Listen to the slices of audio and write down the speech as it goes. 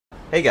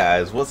Hey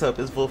guys, what's up?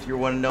 It's Volf, your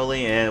one and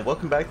only, and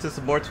welcome back to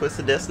some more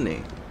Twisted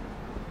Destiny.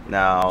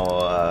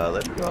 Now,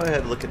 let me go ahead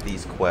and look at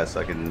these quests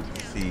so I can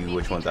see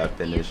which ones I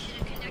finished.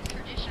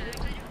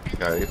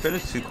 Alright, we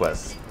finished 2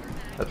 quests.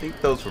 I think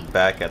those were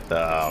back at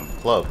the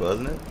club,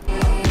 wasn't it?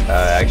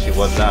 Actually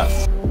was not.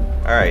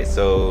 Alright,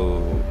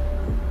 so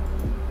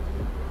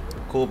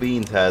Cool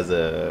Beans has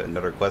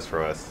another quest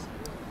for us.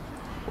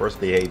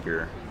 Worst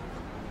behavior.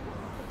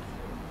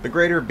 The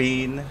Greater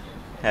Bean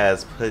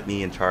has put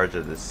me in charge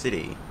of the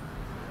city.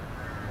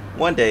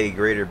 One day,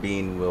 Greater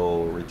Bean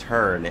will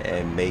return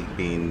and make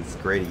beans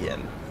great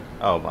again.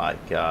 Oh my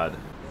god.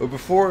 But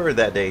before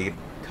that day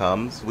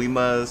comes, we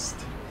must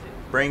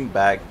bring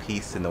back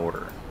peace and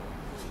order.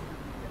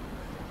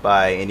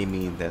 By any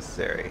means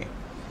necessary.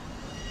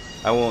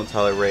 I won't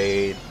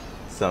tolerate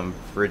some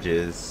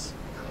fridges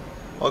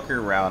walking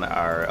around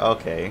our...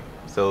 Okay,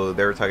 so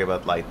they were talking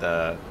about like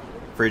the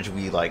fridge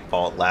we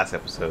fought last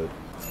episode.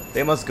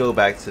 They must go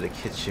back to the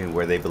kitchen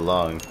where they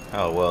belong.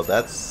 Oh well,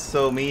 that's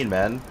so mean,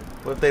 man.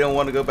 What if they don't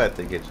want to go back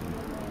to the kitchen?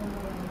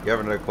 You have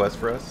another quest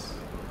for us?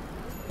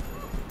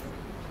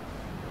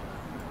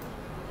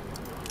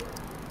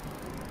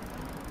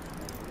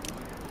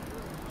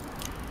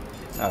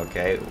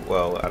 Okay,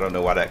 well, I don't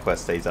know why that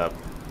quest stays up.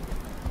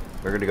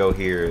 We're gonna go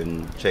here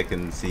and check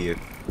and see if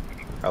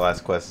our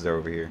last quest is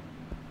over here.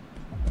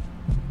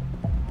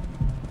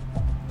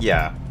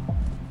 Yeah.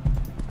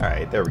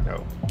 Alright, there we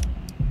go.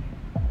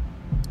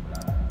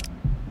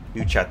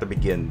 New chapter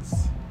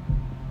begins.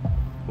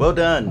 Well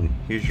done.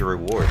 Here's your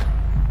reward.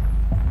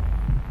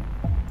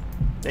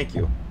 Thank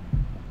you.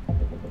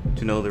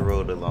 To know the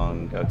road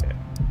along. Okay.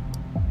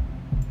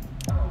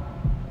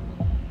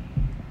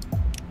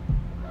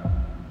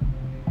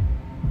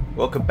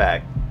 Welcome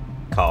back.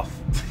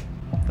 Cough.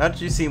 Now that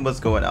you've seen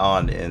what's going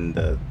on in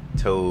the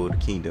Toad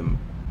Kingdom,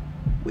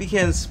 we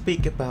can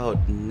speak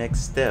about next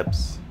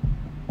steps.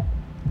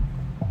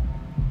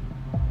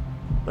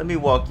 Let me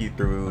walk you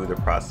through the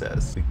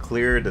process. We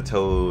clear the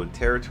Toad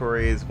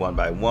territories one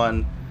by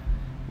one.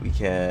 We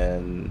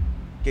can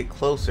get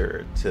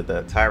closer to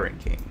the Tyrant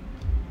King.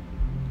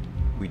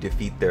 We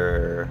defeat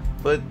their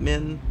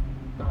footmen.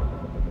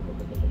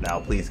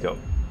 Now please go.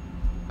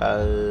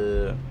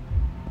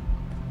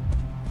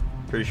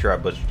 Pretty sure I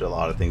butchered a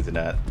lot of things in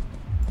that.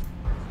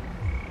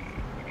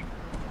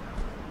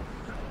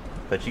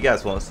 But you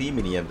guys won't see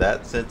many of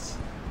that since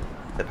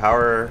the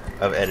power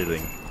of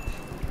editing.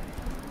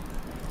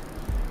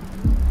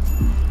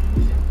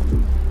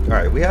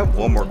 Alright, we have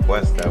one more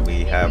quest that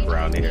we have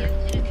around here.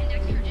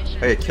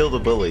 Hey, kill the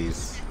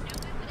bullies.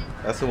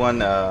 That's the one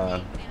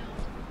that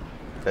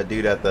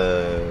dude at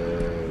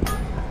the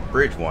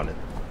bridge wanted.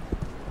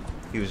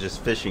 He was just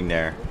fishing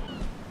there.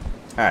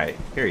 Alright,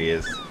 here he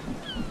is.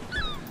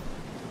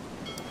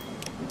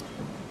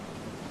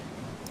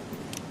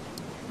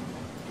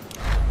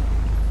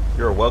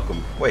 You're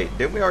welcome. Wait,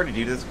 didn't we already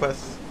do this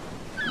quest?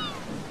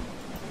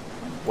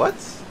 What?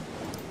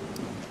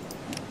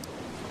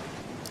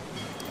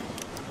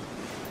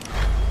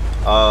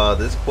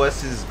 This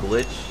quest is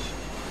glitched.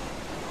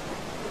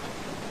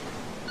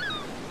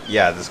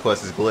 Yeah, this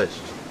quest is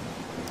glitched.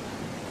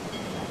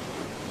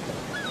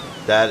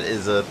 That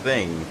is a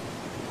thing.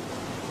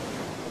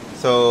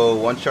 So,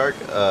 One Shark,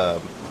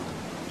 the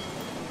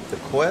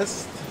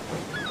quest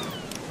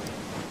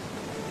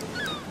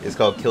is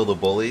called Kill the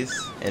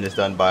Bullies, and it's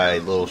done by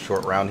Little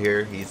Short Round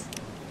here. He's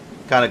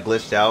kind of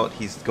glitched out.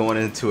 He's going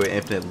into an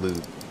infinite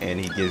loop, and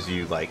he gives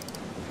you, like,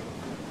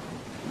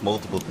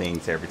 multiple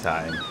things every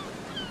time.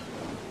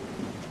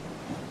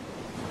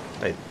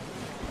 Wait,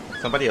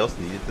 somebody else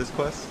needed this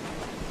quest?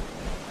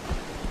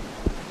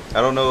 I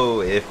don't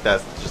know if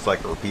that's just like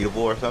repeatable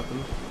or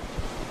something.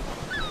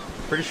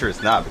 Pretty sure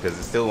it's not, because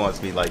it still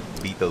wants me to like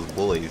beat those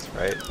bullies,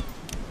 right?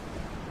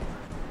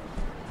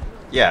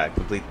 Yeah,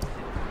 complete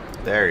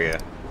the area.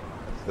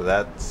 So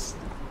that's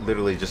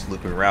literally just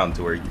looping around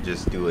to where you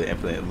just do an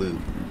infinite loop.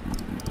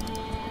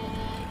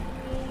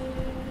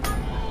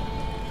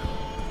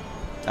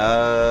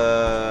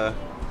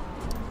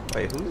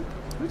 Wait,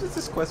 who does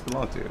this quest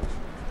belong to?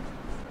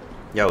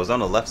 Yeah, it was on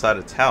the left side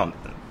of town.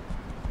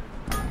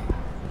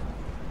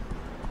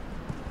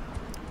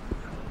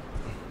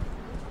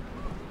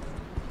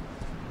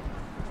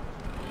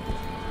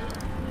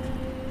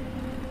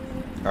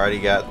 I already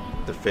got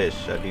the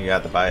fish. I think you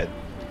have to buy it.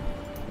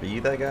 Are you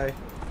that guy?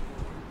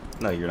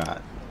 No, you're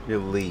not. You're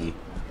Lee.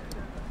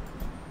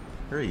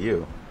 Who are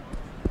you?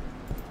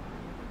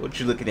 What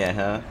you looking at,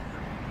 huh?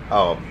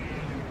 Oh,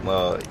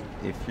 well,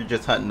 if you're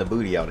just hunting the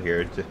booty out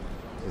here,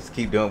 just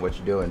keep doing what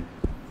you're doing.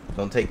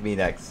 Don't take me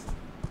next.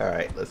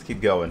 Alright, let's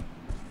keep going.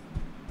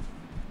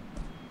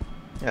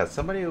 Yeah,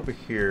 somebody over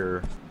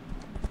here.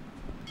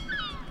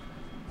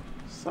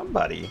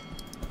 Somebody.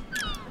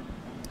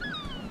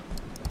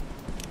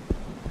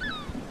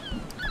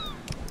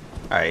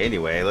 Alright,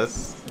 anyway,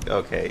 let's...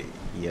 Okay,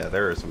 yeah,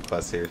 there are some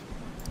quests here.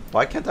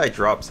 Why can't I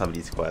drop some of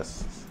these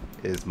quests?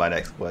 Is my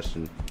next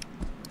question.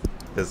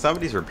 Because some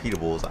of these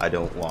repeatables I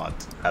don't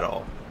want at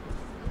all.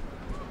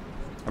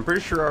 I'm pretty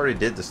sure I already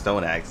did the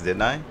stone axe,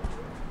 didn't I?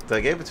 So I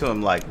gave it to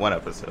him like one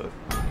episode.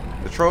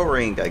 The troll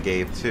ring I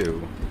gave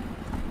 2.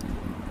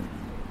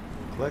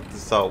 Collect the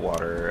salt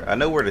water. I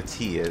know where the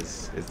tea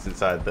is. It's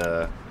inside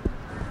the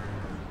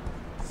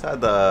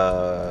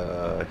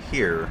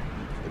here,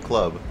 the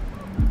club.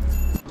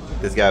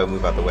 This guy will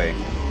move out the way.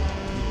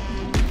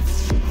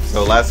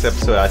 So last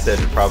episode I said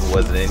it probably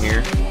wasn't in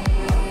here.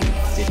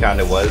 It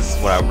kind of was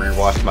when I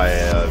rewatched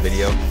my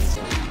video,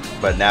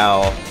 but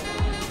now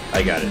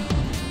I got it.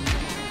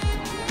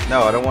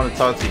 No, I don't want to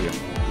talk to you.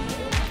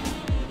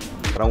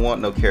 I don't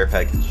want no care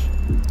package.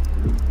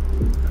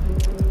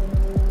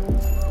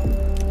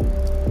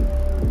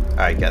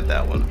 I got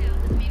that one.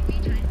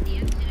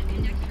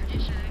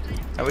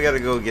 Now we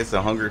gotta go get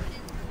some hungry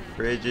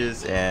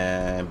fridges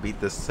and beat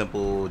this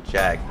simple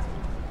jack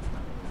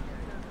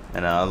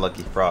and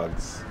unlucky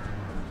frogs.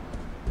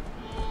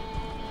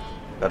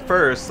 But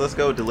first, let's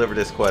go deliver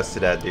this quest to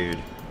that dude.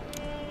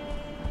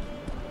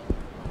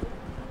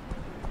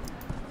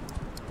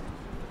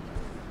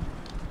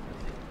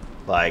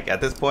 Like, at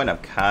this point, I'm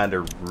kind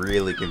of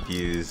really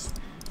confused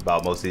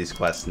about most of these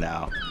quests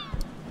now.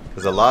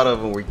 Because a lot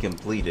of them we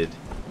completed.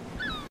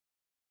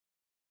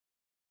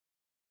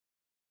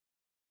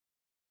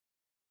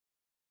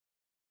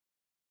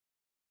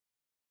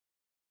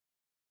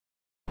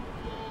 I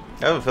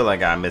have a feeling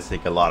like I'm missing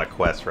a lot of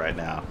quests right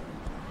now.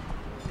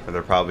 Or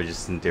they're probably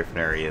just in different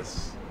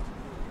areas.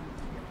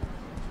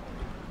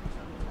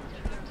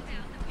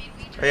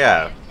 Oh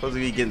yeah, supposed to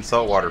be getting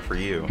salt water for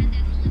you.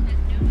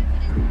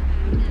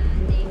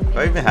 Do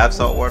I even have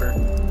salt water?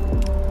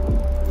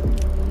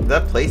 Does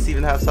that place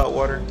even have salt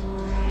water?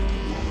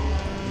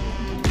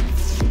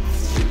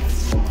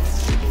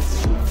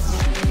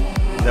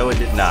 No, it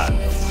did not.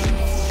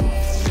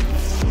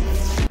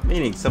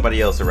 Meaning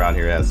somebody else around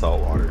here has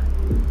salt water.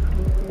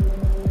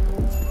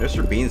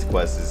 Mr. Bean's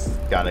quest is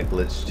kind of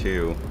glitched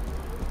too.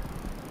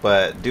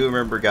 But do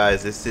remember,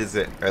 guys, this is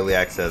early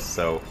access,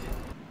 so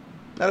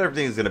not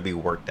everything is going to be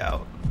worked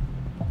out.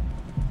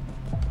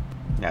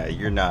 Yeah,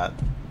 you're not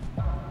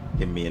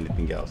giving me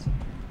anything else.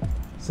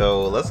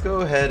 So let's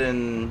go ahead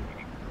and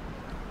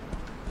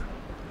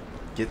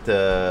get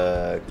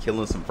to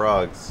killing some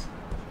frogs.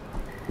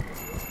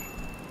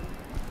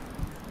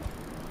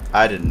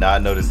 I did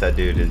not notice that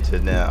dude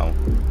until now.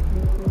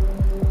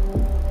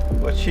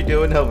 What you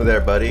doing over there,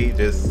 buddy?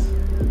 Just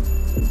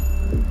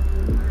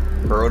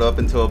curled up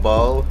into a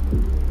ball?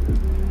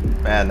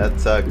 Man, that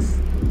sucks.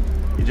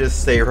 You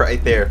just stay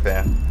right there,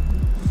 fam.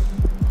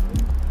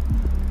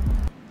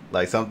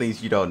 Like, some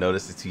things you don't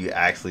notice until you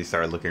actually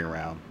start looking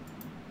around.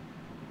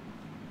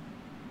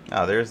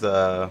 Oh, there's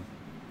the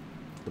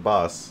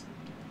boss.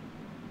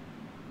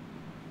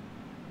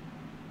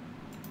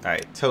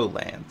 Alright,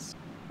 Toadlands.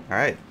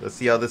 Alright, let's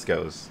see how this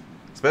goes.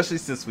 Especially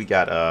since we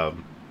got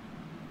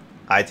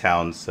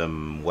I-Town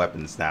some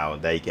weapons now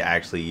that you can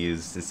actually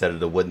use instead of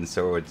the wooden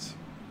swords.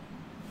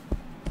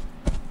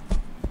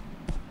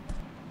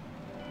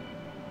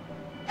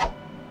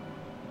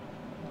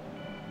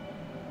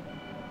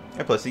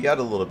 And plus, he got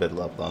a little bit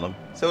left on him.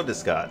 So did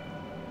Scott.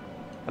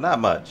 But not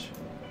much.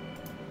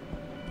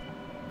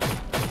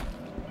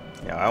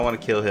 Yeah, I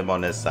want to kill him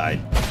on this side.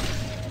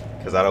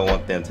 Because I don't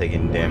want them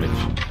taking damage.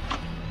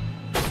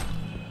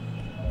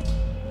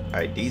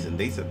 Alright, decent.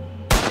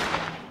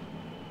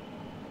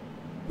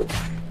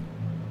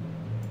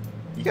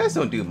 You guys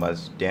don't do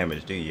much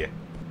damage, do you?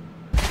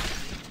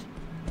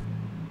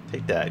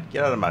 Take that.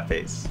 Get out of my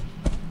face.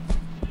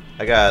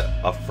 I got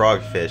a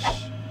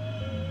frogfish.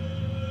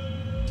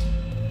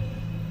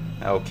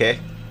 Okay.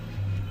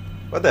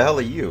 What the hell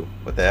are you?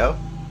 What the hell?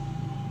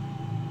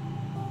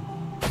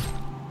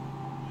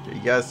 Are you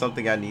guys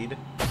something I need?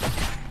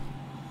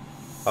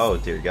 Oh,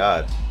 dear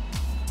God.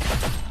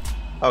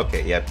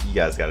 Okay, yep, you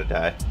guys gotta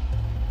die.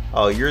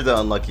 Oh, you're the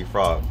unlucky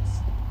frogs.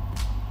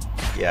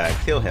 Yeah,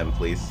 kill him,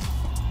 please.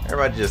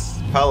 Everybody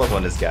just pile up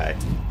on this guy.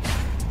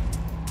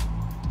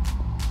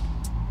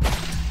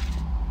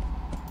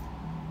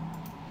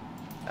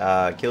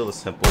 Kill the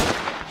simple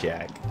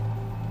jack.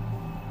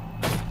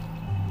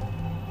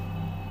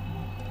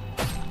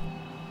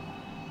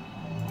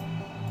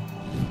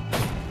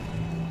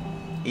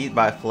 Eat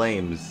by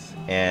flames,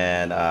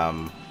 and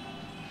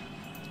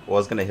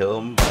was gonna heal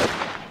him, but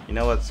you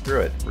know what? Screw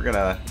it. We're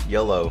gonna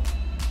YOLO.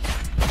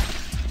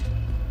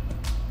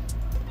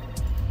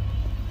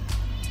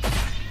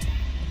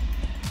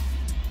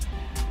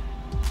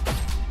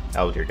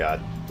 Oh dear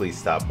God, please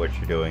stop what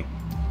you're doing.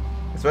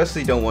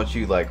 Especially don't want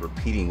you like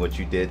repeating what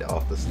you did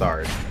off the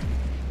start.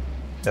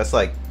 That's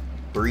like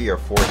 3 or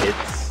 4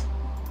 hits.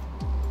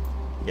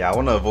 Yeah, I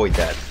want to avoid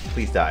that.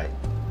 Please die.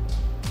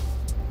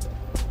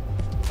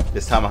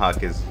 This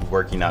tomahawk is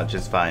working out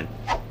just fine.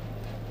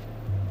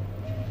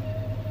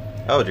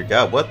 Oh dear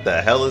God, what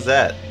the hell is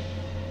that?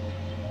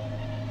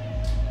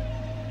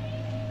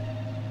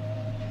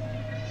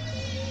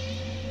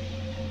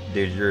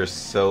 Dude, you're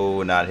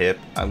so not hip.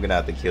 I'm gonna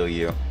have to kill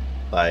you.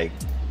 Like,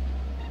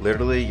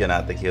 literally gonna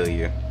have to kill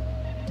you.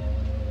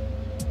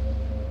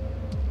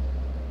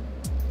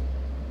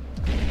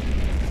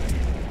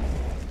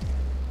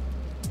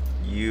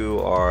 You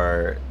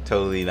are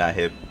totally not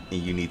hip.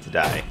 and you need to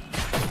die.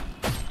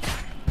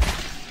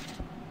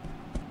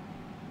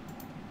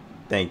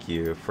 Thank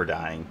you for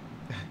dying.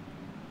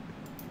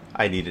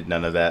 I needed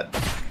none of that.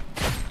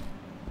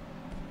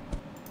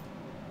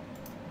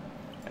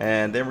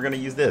 And then we're gonna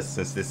use this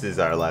since this is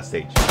our last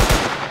stage.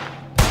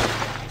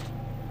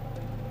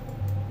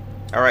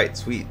 Alright,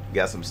 sweet. We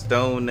got some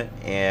stone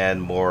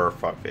and more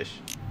frogfish.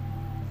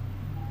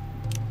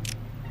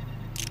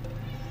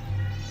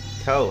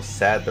 How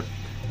sad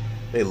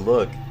they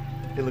look.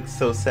 They look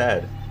so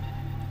sad.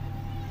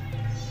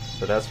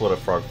 So that's what a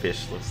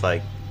frogfish looks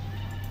like.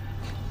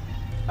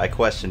 I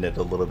questioned it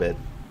a little bit.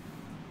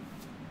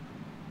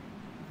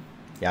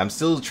 Yeah, I'm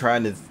still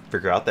trying to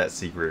figure out that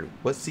secret.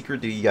 What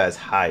secret do you guys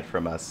hide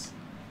from us?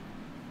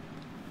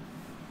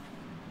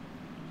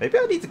 Maybe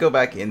I need to go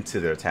back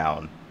into their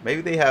town.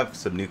 Maybe they have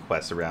some new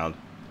quests around.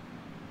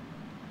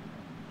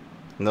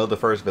 No, the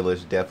first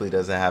village definitely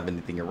doesn't have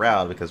anything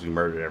around because we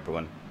murdered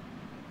everyone.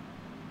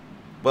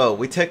 Well,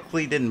 we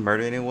technically didn't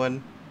murder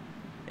anyone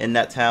in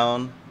that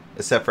town,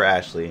 except for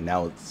Ashley, and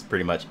now it's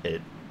pretty much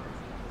it.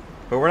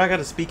 But we're not going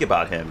to speak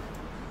about him.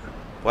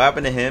 What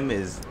happened to him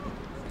is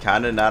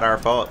kind of not our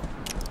fault.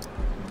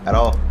 At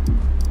all.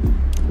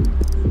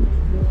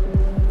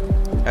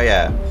 Oh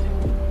yeah.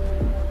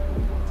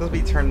 Supposed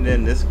to be turning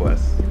in this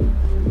quest.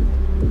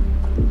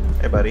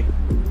 Hey buddy.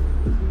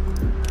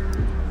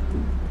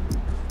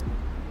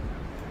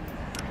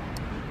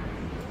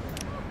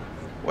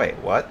 Wait,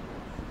 what?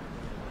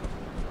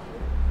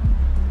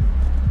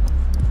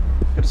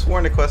 I could have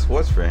sworn the quest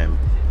was for him.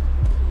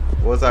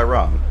 Was I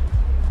wrong?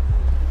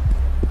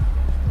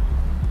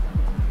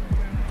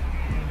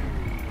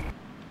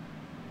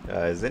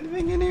 Is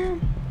anything in here?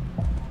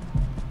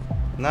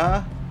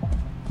 Nah.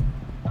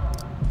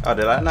 Oh,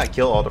 did I not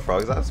kill all the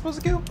frogs I was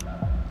supposed to kill?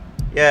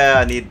 Yeah,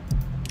 I need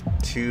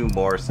 2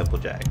 more simple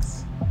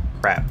jacks.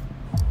 Crap.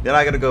 Then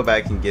I gotta go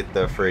back and get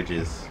the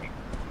fridges.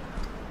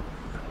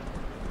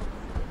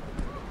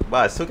 Wow,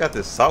 I still got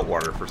this salt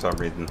water for some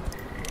reason.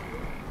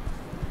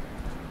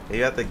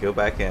 You have to go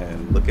back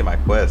and look at my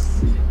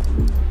quests.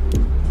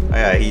 Oh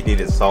yeah, he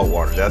needed salt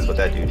water. That's what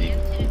that dude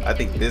needed. I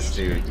think this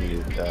dude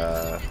needed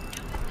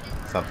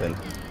something.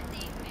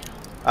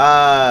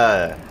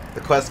 The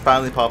quests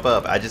finally pop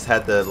up. I just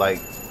had to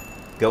like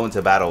go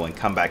into battle and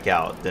come back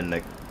out.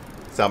 Then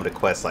some of the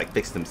quests like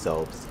fix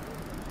themselves.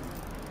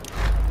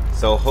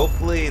 So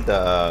hopefully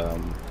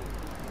the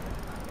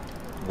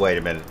wait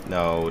a minute.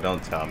 No,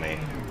 don't tell me.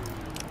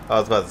 I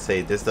was about to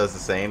say this does the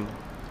same.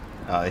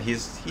 He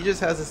just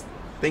has this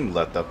thing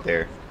left up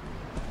there.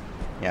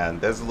 Yeah, and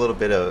there's a little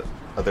bit of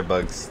other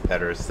bugs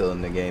that are still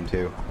in the game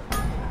too.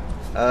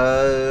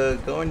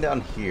 Going down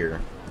here.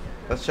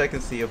 Let's check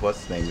and see if what's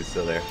his name is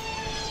still there.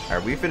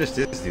 Alright, we finished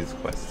this dude's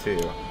quest too.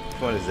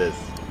 Which one is this?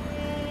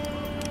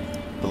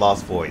 The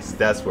Lost Voice.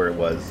 That's where it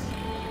was.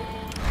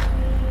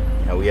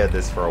 Yeah, we had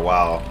this for a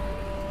while.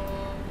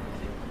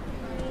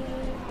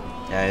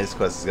 Yeah, his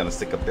quest is gonna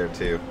stick up there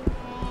too.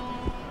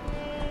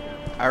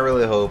 I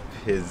really hope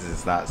his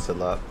is not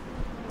still up.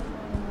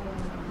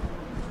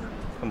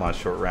 Come on,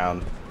 short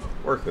round.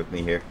 Work with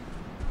me here.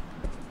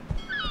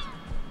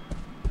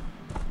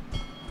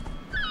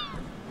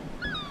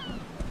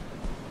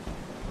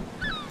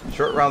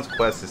 Short round's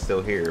quest is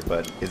still here,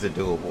 but is it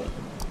doable?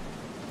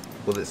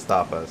 Will it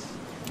stop us?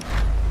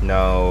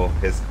 No,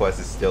 his quest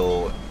is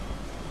still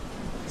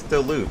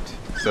looped.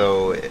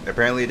 So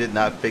apparently it did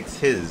not fix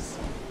his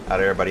out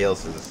of everybody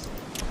else's.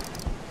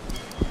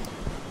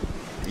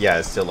 Yeah,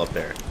 it's still up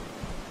there.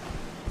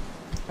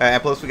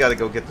 And plus we gotta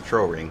go get the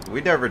troll ring.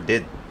 We never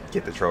did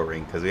get the troll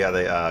ring because we had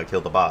to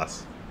kill the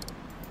boss.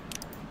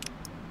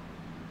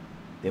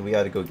 Then we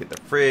gotta go get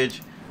the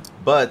fridge.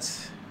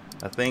 But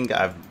a thing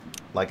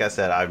like I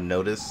said, I've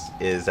noticed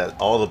is that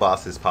all the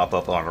bosses pop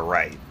up on the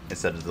right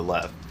instead of the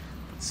left.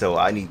 So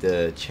I need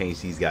to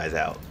change these guys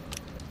out.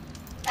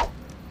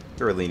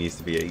 There really needs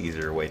to be an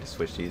easier way to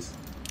switch these.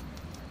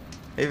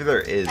 Maybe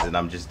there is and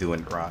I'm just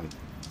doing it wrong.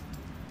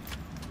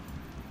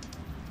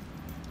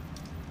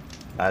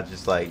 I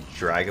just like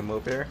drag him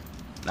over there?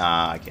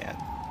 Nah, I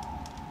can't.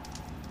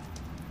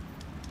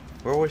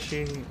 Where was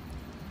she?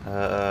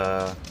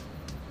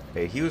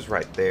 Hey, he was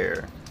right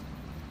there.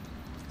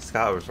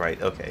 Scott was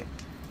right. Okay.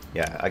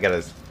 Yeah, I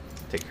gotta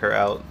take her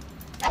out.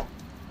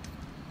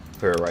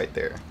 Put her right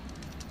there.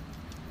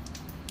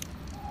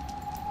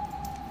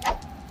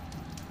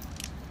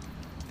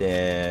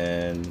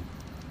 Then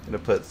I'm gonna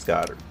put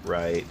Scott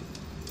right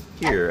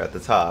here at the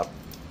top.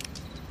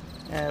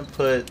 And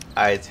put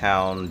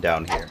I-Town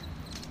down here.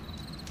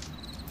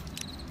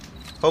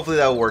 Hopefully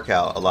that will work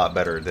out a lot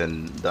better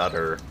than the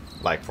other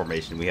like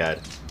formation we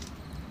had.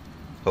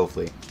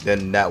 Hopefully.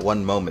 Then that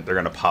one moment they're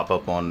gonna pop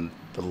up on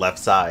the left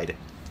side.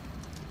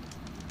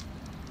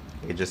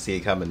 You can just see it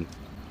coming.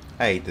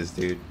 I hate this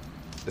dude.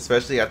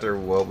 Especially after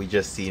what we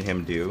just seen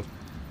him do.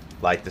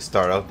 Like the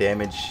start off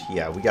damage.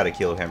 Yeah, we gotta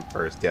kill him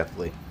first,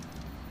 definitely.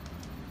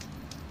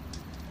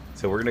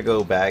 So we're gonna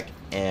go back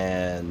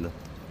and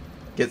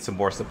get some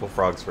more simple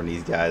frogs from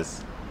these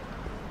guys.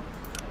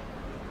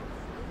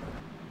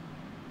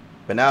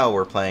 But now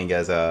we're playing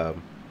as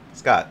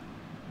Scott.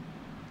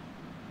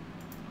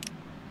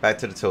 Back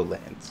to the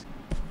Toadlands.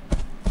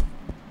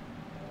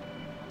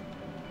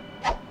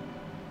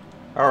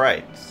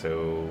 Alright,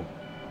 so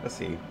let's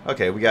see.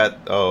 Okay, we got,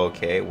 oh,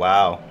 okay,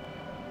 wow.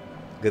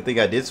 Good thing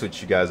I did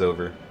switch you guys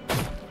over.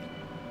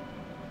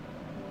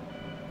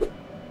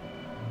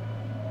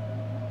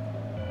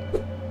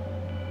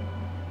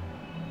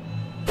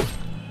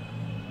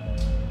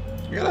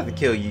 You're gonna have to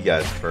kill you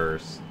guys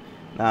first.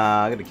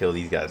 Nah, I'm gonna kill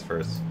these guys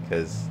first,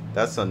 because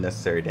that's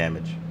unnecessary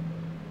damage.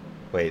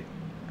 Wait,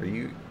 are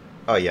you...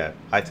 Oh yeah,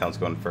 Hightown's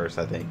going first,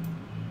 I think.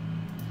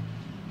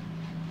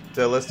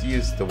 So let's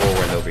use the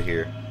whirlwind over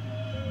here.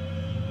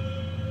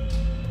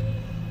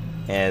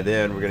 And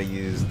then we're gonna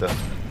use the...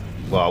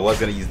 Well, I was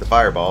gonna use the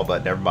fireball,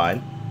 but never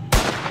mind.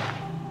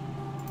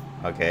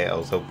 Okay, I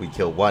was hoping we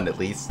kill one at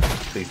least.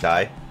 Please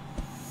die.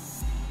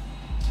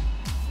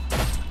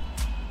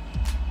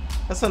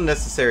 That's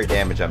unnecessary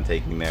damage I'm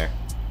taking there.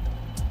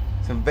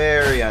 Some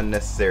very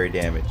unnecessary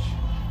damage.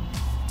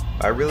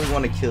 I really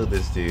want to kill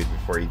this dude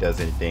before he does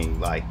anything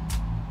like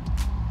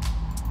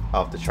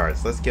off the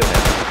charts. Let's kill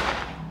him.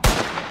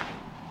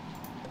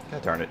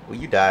 God darn it. Will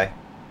you die?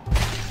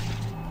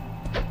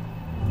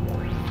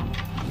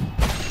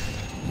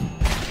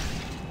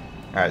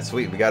 Alright,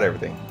 sweet. We got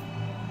everything.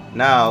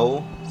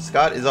 Now,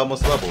 Scott is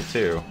almost level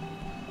too.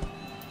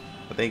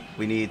 I think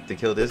we need to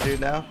kill this dude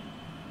now.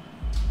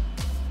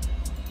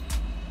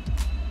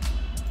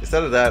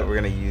 Instead of that, we're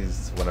going to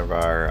use one of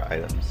our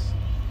items.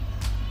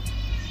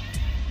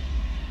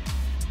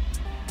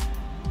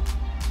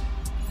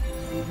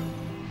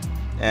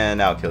 And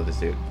now kill this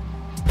dude.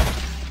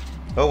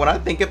 But when I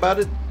think about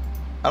it,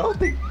 I don't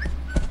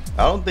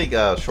think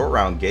Short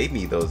Round gave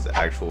me those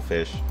actual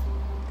fish.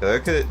 Cause I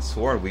could have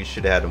sworn we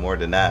should have had more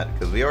than that.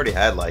 Because we already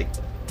had like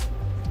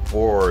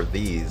 4 of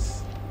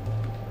these.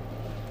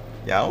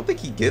 Yeah, I don't think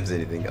he gives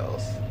anything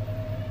else.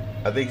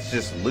 I think it's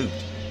just loot.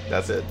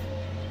 That's it.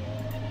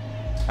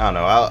 I don't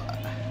know.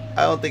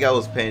 I don't think I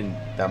was paying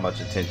that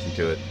much attention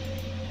to it.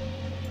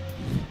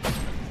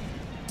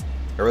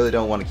 I really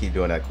don't want to keep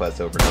doing that quest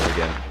over and over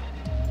again.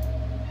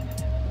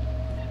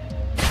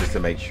 Just to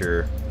make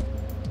sure.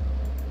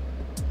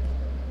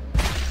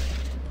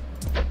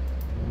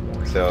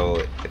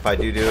 So if I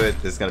do it,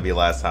 this is going to be the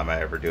last time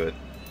I ever do it.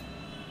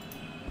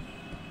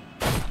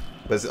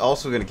 But it's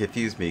also going to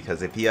confuse me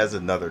because if he has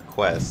another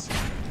quest,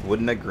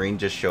 wouldn't a green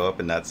just show up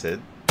and that's it?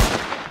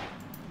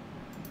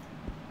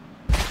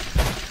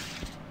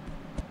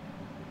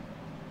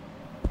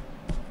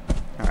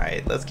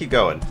 Alright, let's keep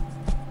going.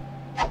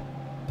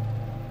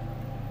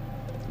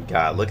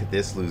 God, look at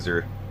this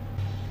loser.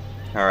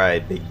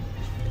 Alright,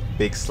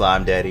 big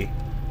slime daddy.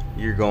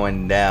 You're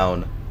going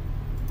down.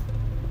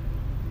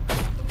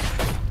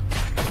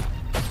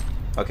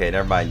 Okay,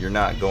 never mind. You're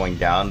not going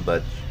down,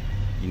 but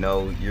you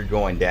know you're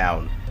going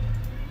down.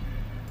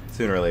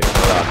 Sooner or later.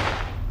 Hold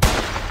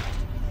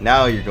on.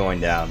 Now you're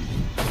going down.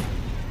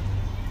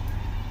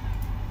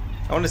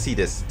 I want to see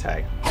this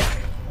attack.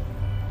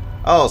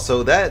 Oh,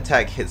 so that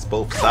attack hits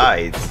both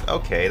sides.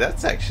 Okay,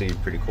 that's actually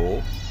pretty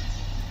cool.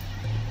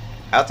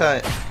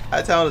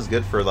 Hightown is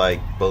good for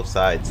like both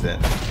sides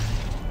then.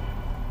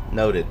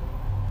 Noted.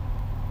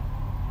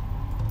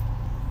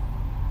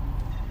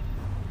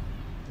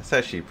 That's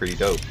actually pretty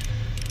dope.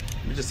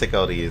 Let me just take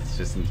all these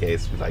just in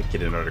case we like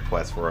get another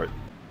quest for it.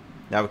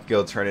 Now we can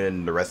go turn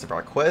in the rest of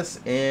our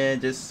quests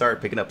and just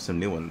start picking up some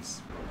new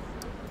ones.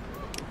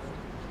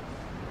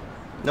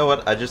 You know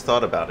what? I just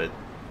thought about it.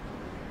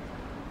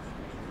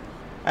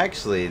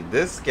 Actually,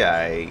 this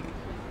guy,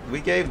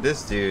 we gave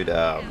this dude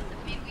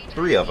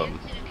 3 of them.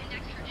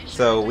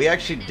 So we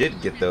actually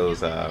did get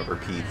those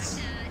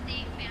repeats.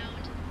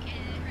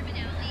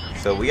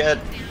 So we had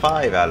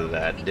 5 out of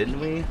that, didn't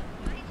we?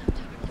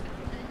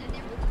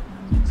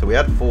 So we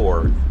had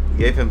 4. We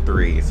gave him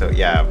 3. So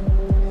yeah,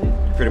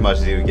 you pretty much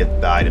do get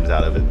the items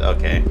out of it.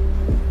 Okay.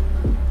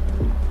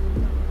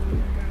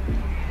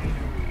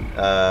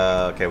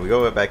 Okay, we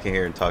go back in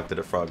here and talk to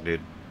the frog dude.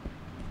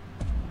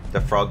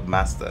 The frog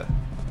master.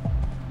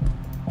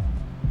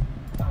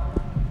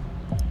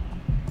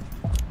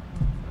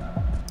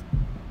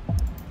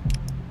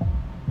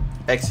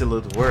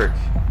 Excellent work.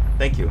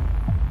 Thank you.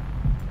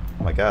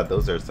 Oh my god,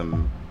 those are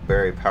some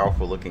very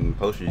powerful looking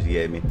potions you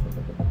gave me.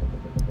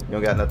 You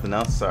don't got nothing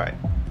else? Alright.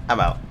 I'm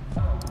out.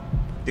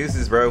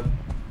 Deuces, bro.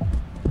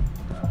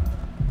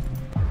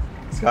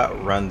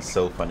 Scott runs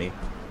so funny.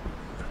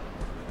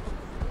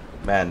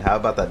 Man, how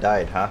about that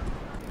diet, huh?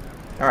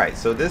 Alright,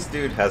 so this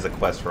dude has a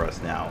quest for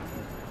us now.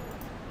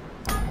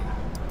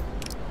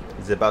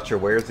 Is it about your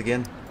wares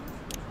again?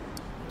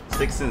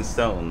 Sticks and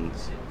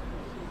stones.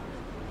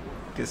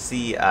 You can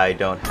see I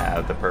don't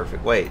have the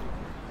perfect... Wait.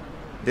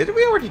 Didn't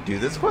we already do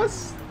this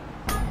quest?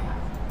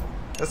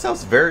 That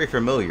sounds very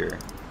familiar.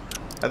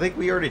 I think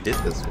we already did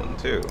this one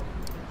too.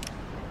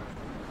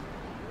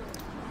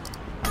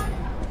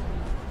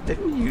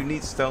 Didn't you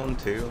need stone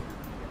too?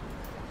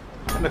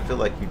 I kind of feel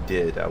like you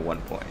did at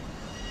one point.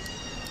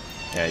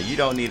 Yeah, you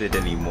don't need it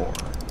anymore.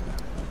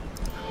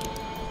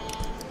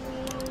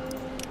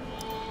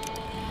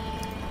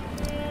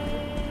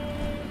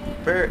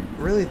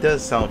 really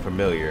does sound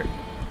familiar.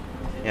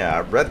 Yeah,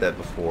 I've read that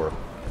before.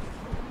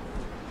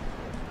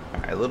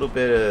 Alright, a little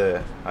bit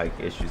of like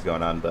issues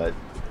going on, but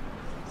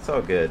it's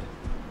all good.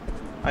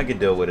 I can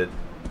deal with it.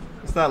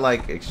 It's not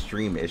like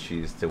extreme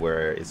issues to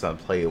where it's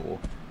unplayable,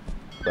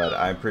 but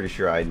I'm pretty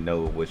sure I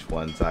know which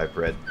ones I've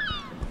read.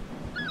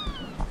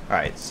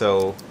 Alright,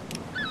 so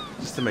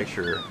just to make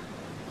sure,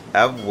 I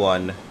have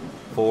one,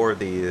 four of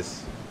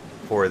these.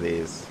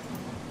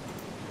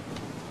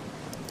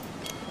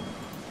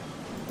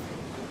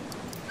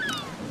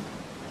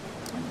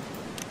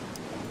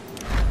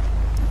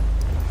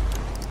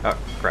 Oh,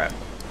 crap.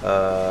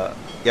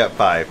 Yeah,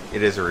 5.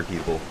 It is a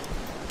repeatable.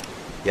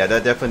 Yeah,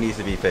 that definitely needs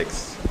to be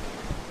fixed.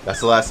 That's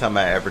the last time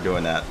I ever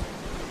doing that.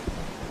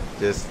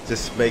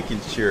 Just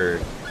making sure.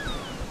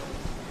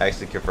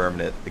 Actually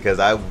confirming it, because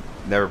I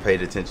never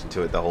paid attention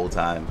to it the whole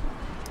time.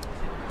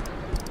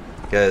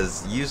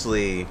 Because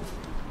usually,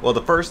 well,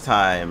 the first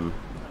time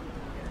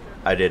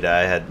I did,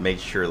 I had made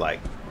sure like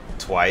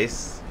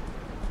twice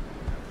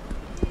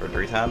or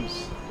 3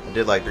 times. I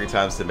did like 3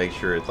 times to make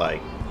sure it's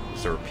like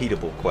it's a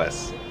repeatable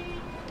quest,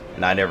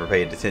 and I never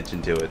paid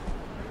attention to it.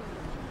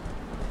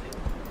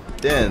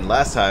 Then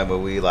last time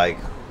when we like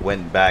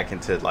went back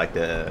into like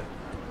the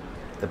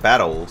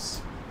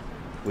battles,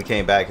 we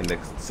came back and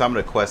some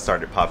of the quests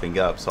started popping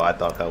up, so I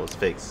thought that was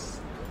fixed,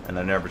 and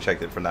I never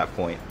checked it from that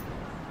point.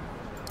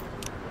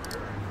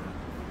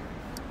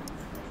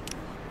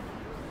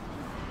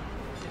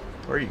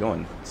 Where are you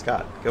going,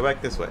 Scott? Go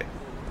back this way.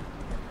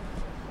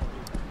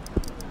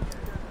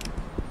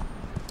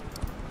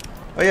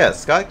 Oh yeah,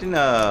 Scott can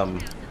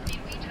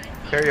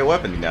carry a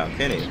weapon now,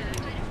 can he?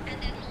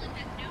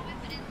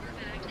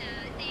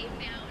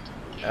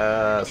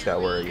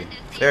 Scott, where are you?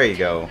 There you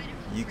go.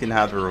 You can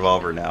have the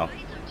revolver now.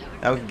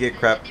 Now we can get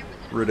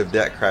rid of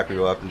that crappy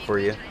weapon for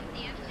you.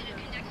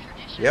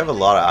 You have a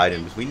lot of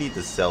items. We need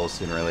to sell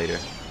sooner or later.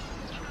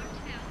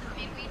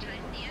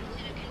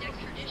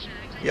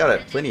 You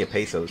got plenty of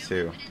pesos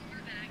too.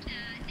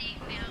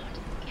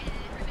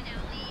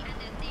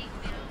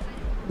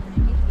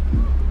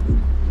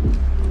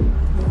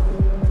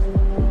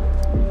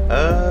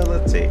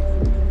 Let's see.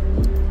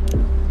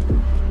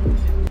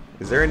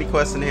 Is there any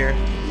quests in here?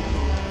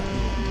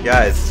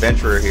 Guys,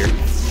 Venturer here.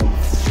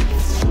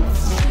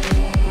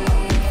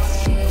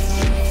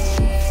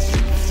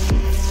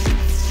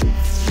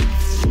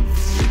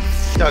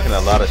 Talking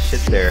a lot of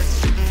shit there.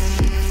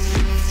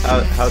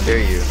 How dare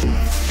you?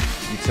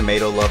 You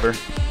tomato lover.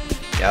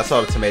 Yeah, I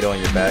saw the tomato on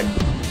your back.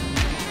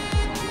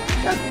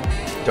 God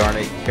darn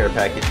it, care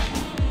package.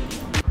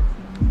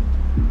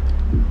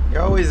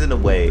 You're always in the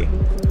way.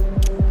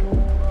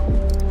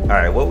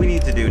 Alright, what we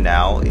need to do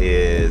now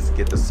is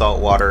get the salt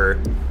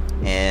water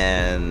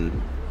and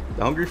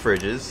the hungry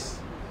fridges.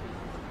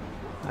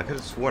 I could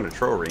have sworn a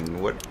troll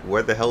ring.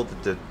 Where the hell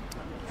did the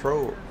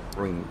troll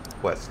ring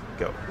quest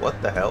go? What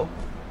the hell?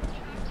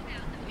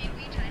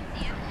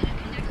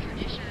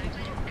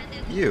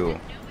 You.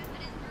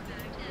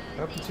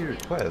 What happened to your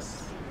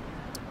quest?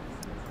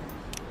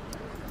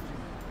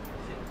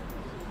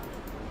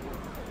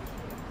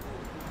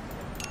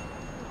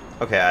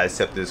 Okay, I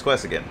accepted this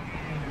quest again.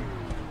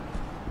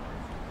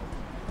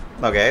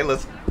 Okay,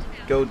 let's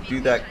go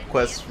do that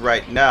quest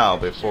right now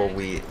before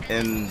we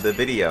end the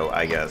video,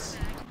 I guess.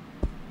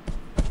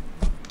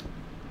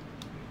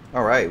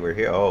 Alright, we're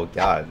here. Oh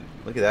god,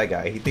 look at that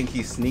guy. He thinks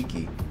he's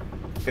sneaky.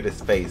 Look at his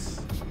face.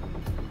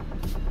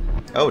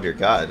 Oh dear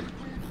god.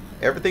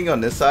 Everything on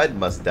this side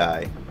must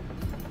die.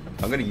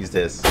 I'm gonna use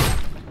this.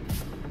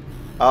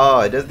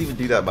 Oh, it doesn't even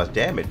do that much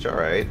damage.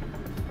 Alright.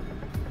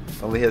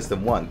 Only hits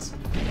them once.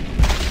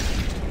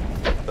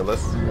 So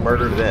let's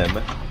murder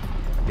them.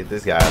 Get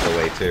this guy out of the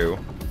way too.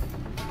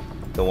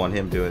 Don't want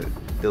him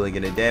dealing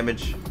any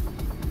damage.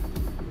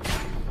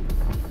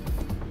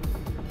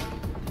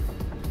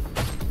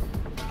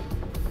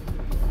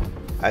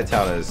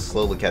 Hightown is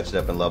slowly catching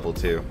up in level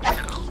 2.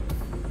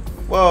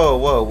 Whoa,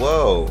 whoa,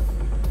 whoa.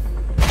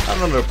 I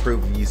don't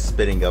approve of you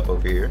spitting up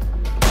over here.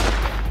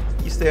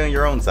 You stay on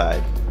your own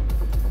side.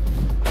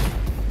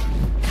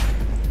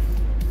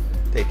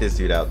 Take this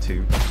dude out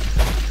too.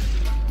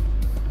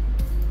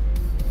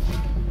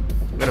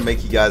 I'm gonna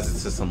make you guys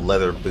into some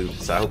leather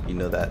boots. I hope you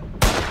know that.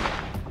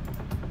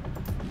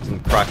 Some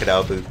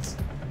crocodile boots.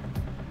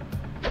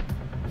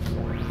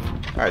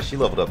 Alright, she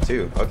leveled up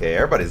too. Okay,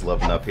 everybody's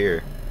leveling up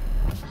here.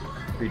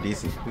 Pretty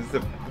decent.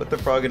 What the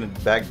frog in the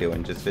back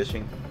doing? Just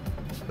fishing?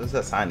 What does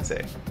that sign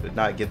say? Did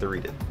not get to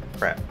read it.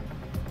 Crap.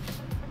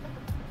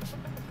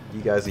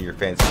 You guys and your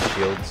fancy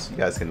shields, you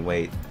guys can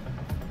wait.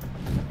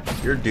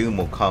 Your doom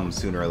will come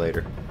sooner or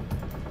later.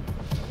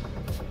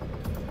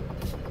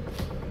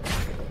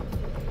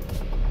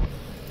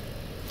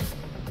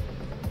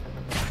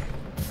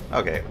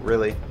 Okay,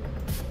 really?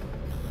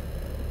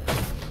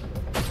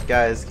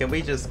 Guys, can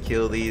we just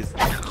kill these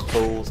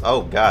fools?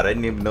 Oh god, I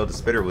didn't even know the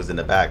spitter was in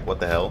the back. What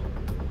the hell?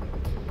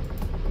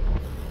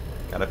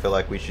 Kinda feel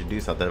like we should do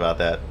something about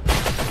that.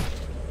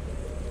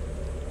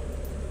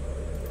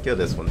 Kill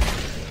this one.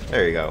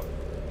 There you go.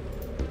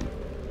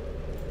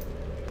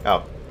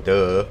 Oh,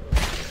 duh.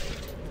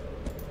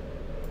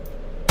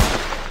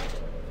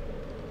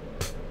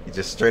 He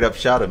just straight up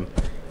shot him.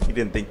 He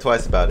didn't think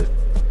twice about it.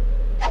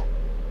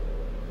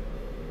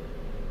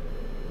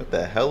 What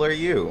the hell are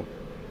you?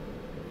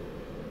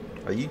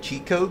 Are you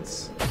cheat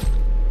codes?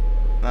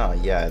 Oh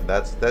yeah,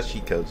 that's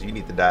cheat codes. You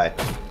need to die.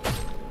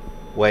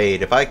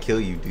 Wait, if I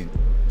kill you, do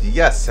you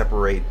guys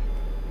separate?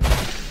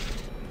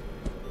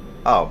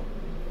 Oh.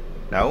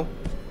 No?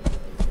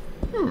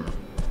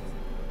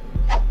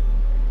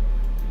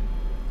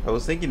 I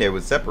was thinking they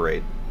would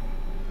separate.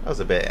 That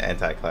was a bit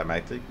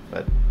anticlimactic,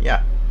 but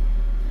yeah.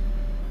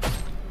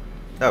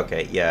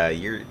 Okay, yeah,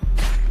 you're...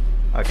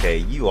 Okay,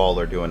 you all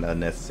are doing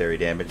unnecessary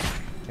damage.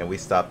 Can we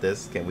stop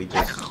this? Can we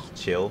just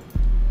chill?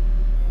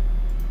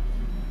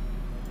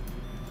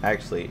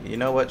 Actually, you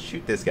know what?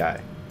 Shoot this guy.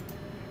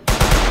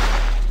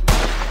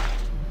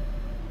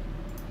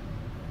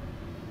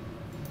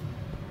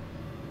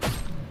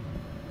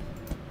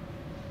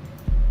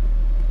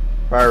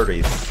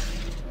 Priorities.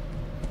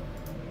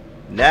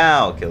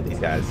 Now kill these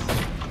guys.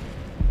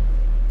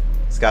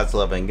 Scott's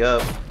leveling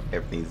up.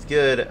 Everything's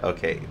good.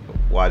 Okay,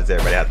 why does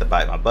everybody have to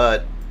bite my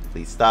butt?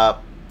 Please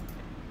stop.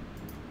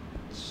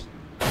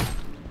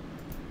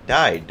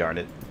 Die, darn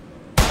it.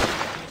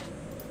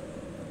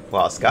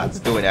 Wow, Scott's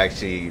doing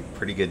actually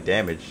pretty good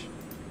damage.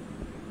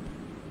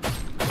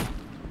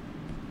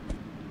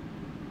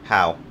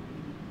 How?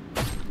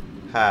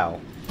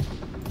 How?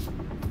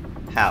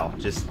 How?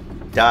 Just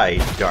die,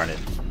 darn it.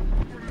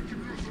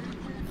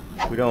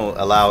 We don't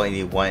allow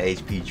any 1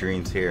 HP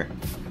dreams here.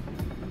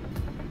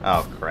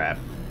 Oh crap.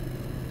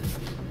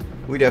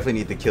 We definitely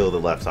need to kill the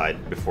left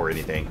side before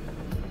anything.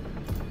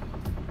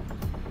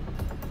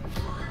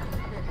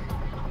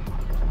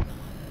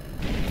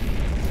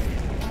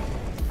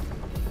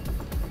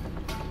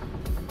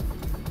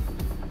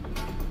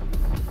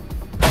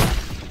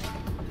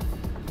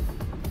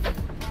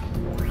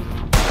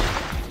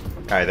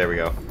 Alright, there we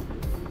go.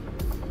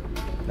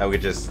 Now we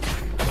just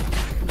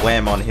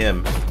wham on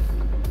him.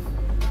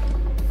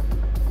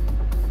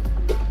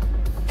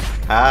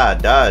 Ah,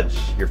 dodge.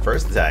 Your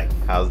first attack.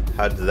 How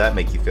does that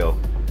make you feel?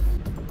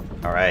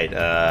 Alright,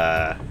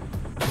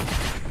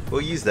 we'll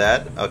use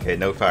that. Okay,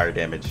 no fire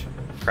damage.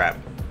 Crap.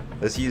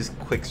 Let's use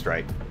quick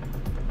strike.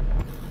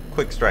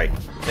 Quick strike.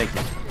 Thank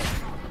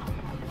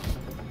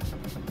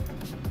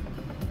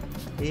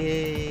you.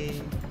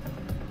 Yay.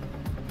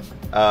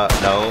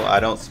 No, I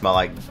don't smell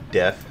like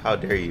death. How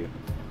dare you?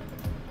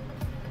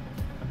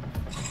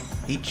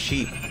 Eat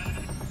sheep.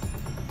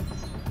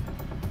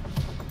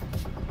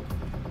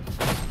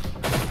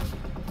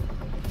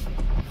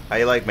 How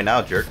you like me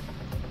now, jerk?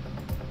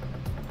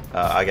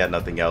 I got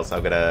nothing else.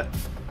 I'm gonna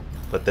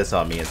put this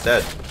on me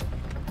instead.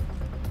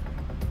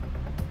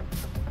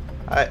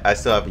 I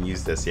still haven't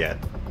used this yet.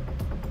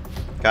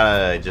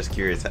 Kinda just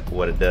curious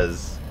what it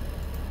does.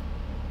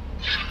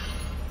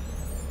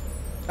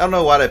 I don't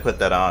know why I put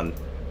that on.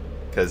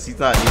 Because he's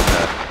not using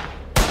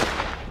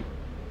a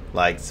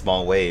like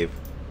small wave.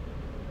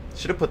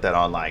 Should have put that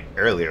on like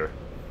earlier. What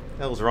the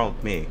hell was wrong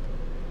with me?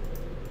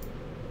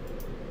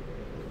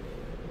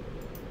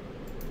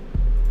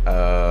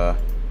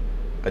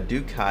 I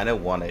do kind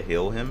of want to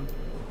heal him.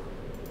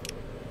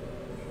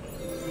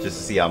 Just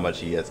to see how much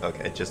he is.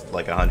 Okay, just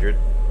like 100.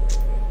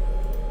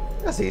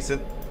 That's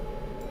decent.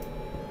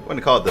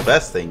 Wouldn't call it the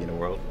best thing in the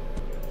world.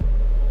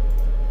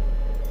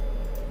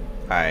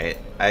 Alright,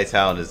 Ice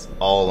Hound is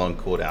all on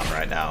cooldown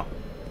right now.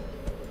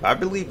 I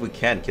believe we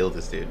can kill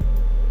this dude.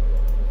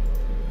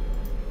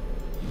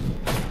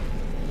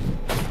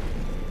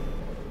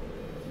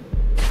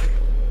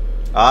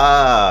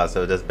 Ah,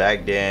 so it does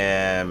back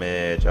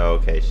damage.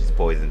 Okay, she's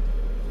poisoned.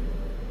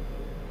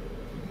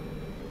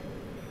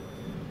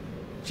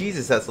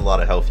 Jesus, that's a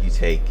lot of health you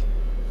take.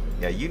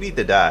 Yeah, you need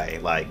to die,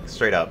 like,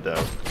 straight up,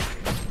 though.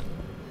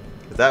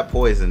 Because that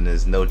poison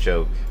is no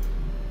joke.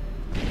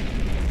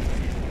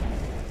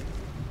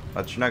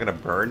 But you're not going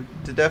to burn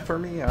to death for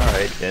me?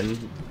 Alright,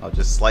 then I'll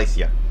just slice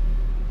you.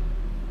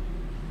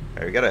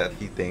 Alright, we got a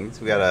few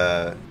things. We got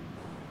a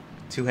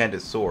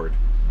two-handed sword.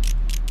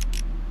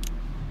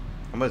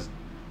 How much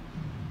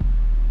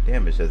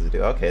damage does it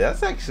do? Okay,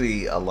 that's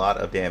actually a lot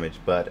of damage,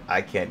 but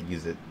I can't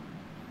use it.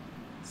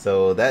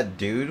 So that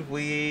dude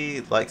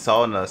we like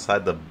saw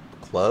inside the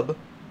club,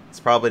 it's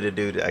probably the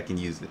dude I can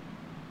use it.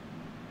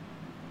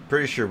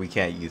 Pretty sure we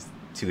can't use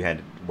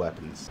two-handed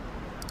weapons.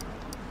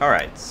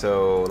 Alright,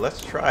 so let's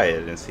try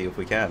it and see if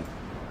we can.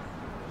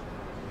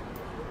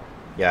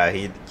 Yeah,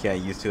 he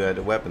can't use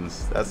two-handed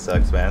weapons. That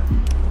sucks, man.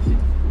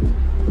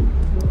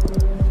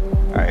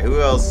 Alright,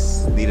 who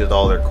else needed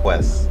all their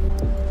quests?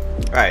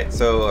 Alright,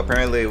 so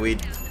apparently we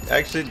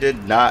actually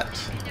did not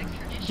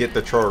get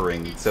the troll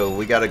ring, so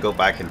we gotta go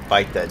back and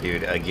fight that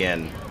dude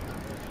again.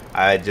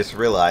 I just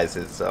realized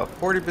it's a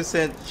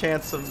 40%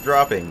 chance of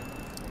dropping.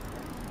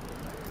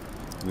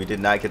 We did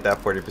not get that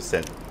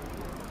 40%.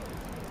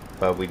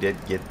 But we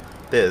did get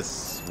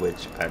this,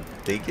 which I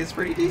think is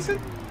pretty decent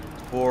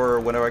for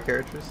one of our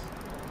characters.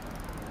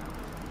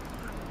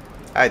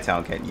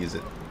 Hightown can't use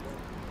it,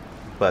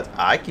 but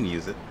I can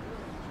use it.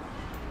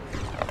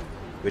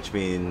 Which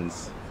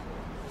means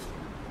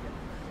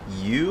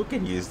you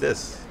can use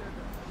this.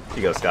 Here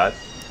you go, Scott.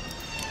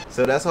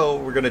 So that's all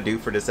we're gonna do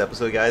for this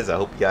episode, guys. I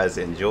hope you guys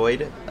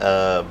enjoyed.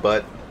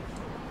 But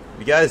if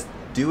you guys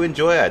do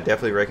enjoy, I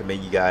definitely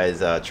recommend you guys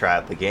try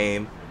out the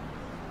game.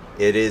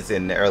 It is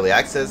in early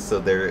access, so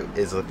there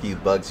is a few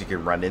bugs you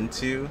can run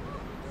into,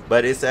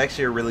 but it's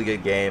actually a really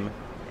good game,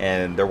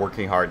 and they're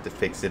working hard to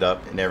fix it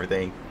up and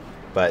everything.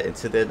 But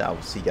until then, I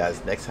will see you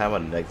guys next time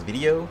on the next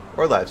video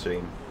or live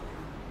stream.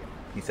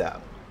 Peace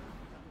out.